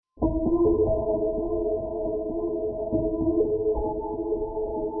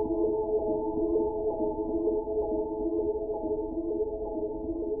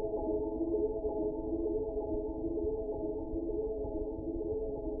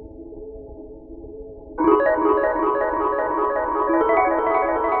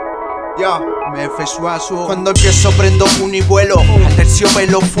Emefesuazo. Cuando empiezo prendo un y vuelo. Al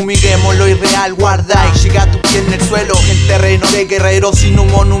terciopelo fumiguemos lo irreal guarda. Y llega tu pie en el suelo. En terreno de guerreros sin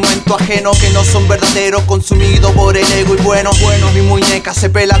un monumento ajeno. Que no son verdaderos, consumidos por el ego y bueno. Mi muñeca se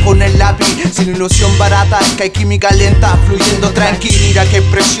pela con el lápiz. Sin ilusión barata, es que hay química lenta fluyendo tranqui. Mira que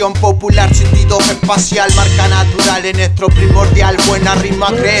expresión popular, sentido espacial. Marca natural en nuestro primordial. Buena rima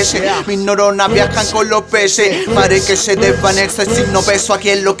crece. Mis neuronas viajan con los peces. Pare que se desvanece el signo peso aquí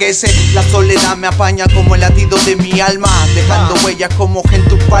enloquece. La soledad me apaña como el latido de mi alma, dejando huellas como en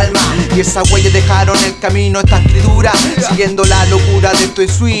tus palmas. Y esas huellas dejaron el camino, esta escritura, siguiendo la locura de tu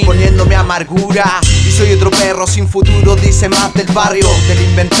swing, poniéndome amargura. Y soy otro perro sin futuro, dice más del barrio, del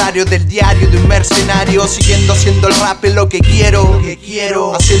inventario, del diario, de un mercenario. Siguiendo haciendo el rap es lo que quiero,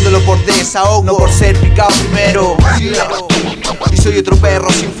 haciéndolo por desahogo, no por ser picado primero. Y soy otro perro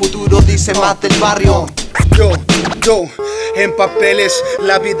sin futuro, dice más del barrio. Yo, en papeles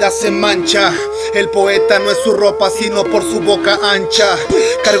la vida se mancha. El poeta no es su ropa sino por su boca ancha.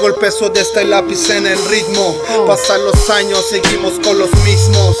 Cargo el peso de este lápiz en el ritmo. Pasan los años, seguimos con los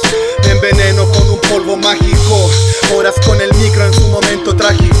mismos. Me enveneno con un polvo mágico. Horas con el micro en su momento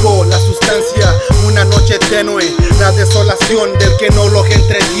trágico. La sustancia, una noche tenue. La desolación del que no lo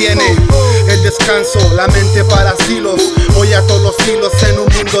entretiene. El descanso, la mente para asilos. Hoy a todos los hilos en un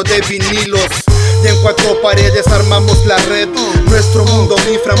mundo de vinilos. Y en cuatro paredes armamos la red. Nuestro mundo,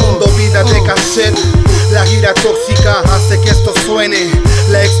 mi inframundo, vida de cassette. La gira tóxica hace que esto suene.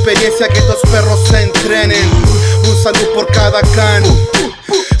 La experiencia que estos perros se entrenen. Un saludo por cada can.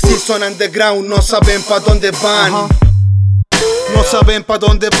 Si son underground no saben pa' dónde van. No saben pa'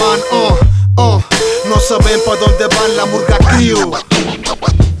 dónde van, no saben pa' dónde van la Murga crew.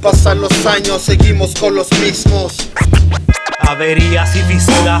 Pasan los años, seguimos con los mismos. Averías y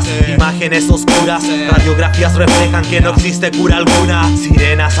fisuras, imágenes oscuras, radiografías reflejan que no existe cura alguna.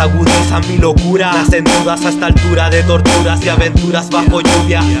 Sirenas agudizan mi locura, nacen dudas a esta altura de torturas y aventuras bajo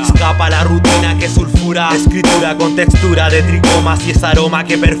lluvia. Escapa la rutina que sulfura, escritura con textura de tricomas y ese aroma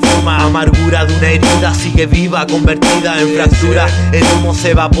que perfuma. Amargura de una herida sigue viva, convertida en fractura. El humo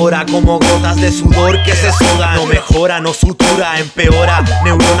se evapora como gotas de sudor que se sudan. No mejora, no sutura, empeora,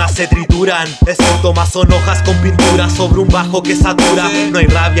 neuronas se trituran. Es síntomas son hojas con pintura sobre un bajo que satura. No hay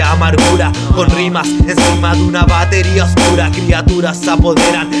rabia, amargura, con rimas encima de una batería oscura. Criaturas se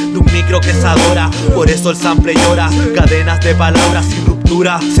apoderan de un micro que se adora. Por eso el sample llora, cadenas de palabras sin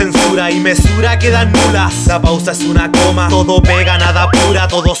ruptura. Censura y mesura quedan nulas. La pausa es una coma, todo pega, nada pura.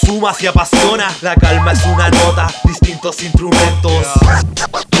 Todo suma, se apasiona. La calma es una nota, distintos instrumentos.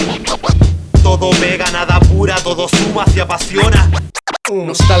 Todo pega, nada pura, todo suma, se apasiona.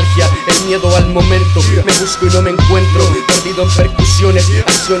 Nostalgia, el miedo al momento. Me busco y no me encuentro, perdido en percusiones,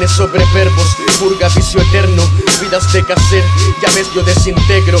 acciones sobre verbos. Murga, vicio eterno, vidas de cassette. Ya ves, yo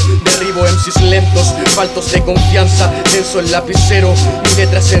desintegro, derribo MCs lentos, faltos de confianza. Tenso el lapicero, mi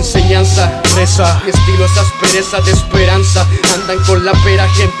letra es enseñanza. Reza, mi estilo es aspereza de esperanza. Andan con la pera,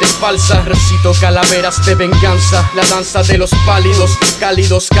 gente falsa. Recito calaveras de venganza. La danza de los pálidos,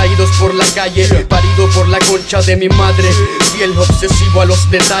 cálidos, caídos por la calle. Parido por la concha de mi madre. Fiel obsesivo a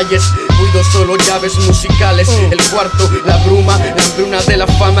los detalles, cuido solo llaves musicales. El cuarto, la bruma, la hambruna de la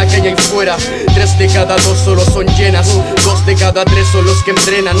fama que hay ahí fuera. 3 de cada 2 solo son llenas, 2 de cada 3 son los que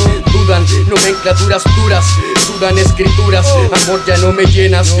entrenan. Dudan, nomenclaturas duras, sudan escrituras. Amor, ya no me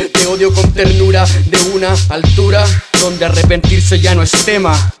llenas, te odio con ternura. De una altura donde arrepentirse ya no es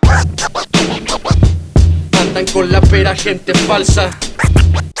tema. Andan con la pera, gente falsa.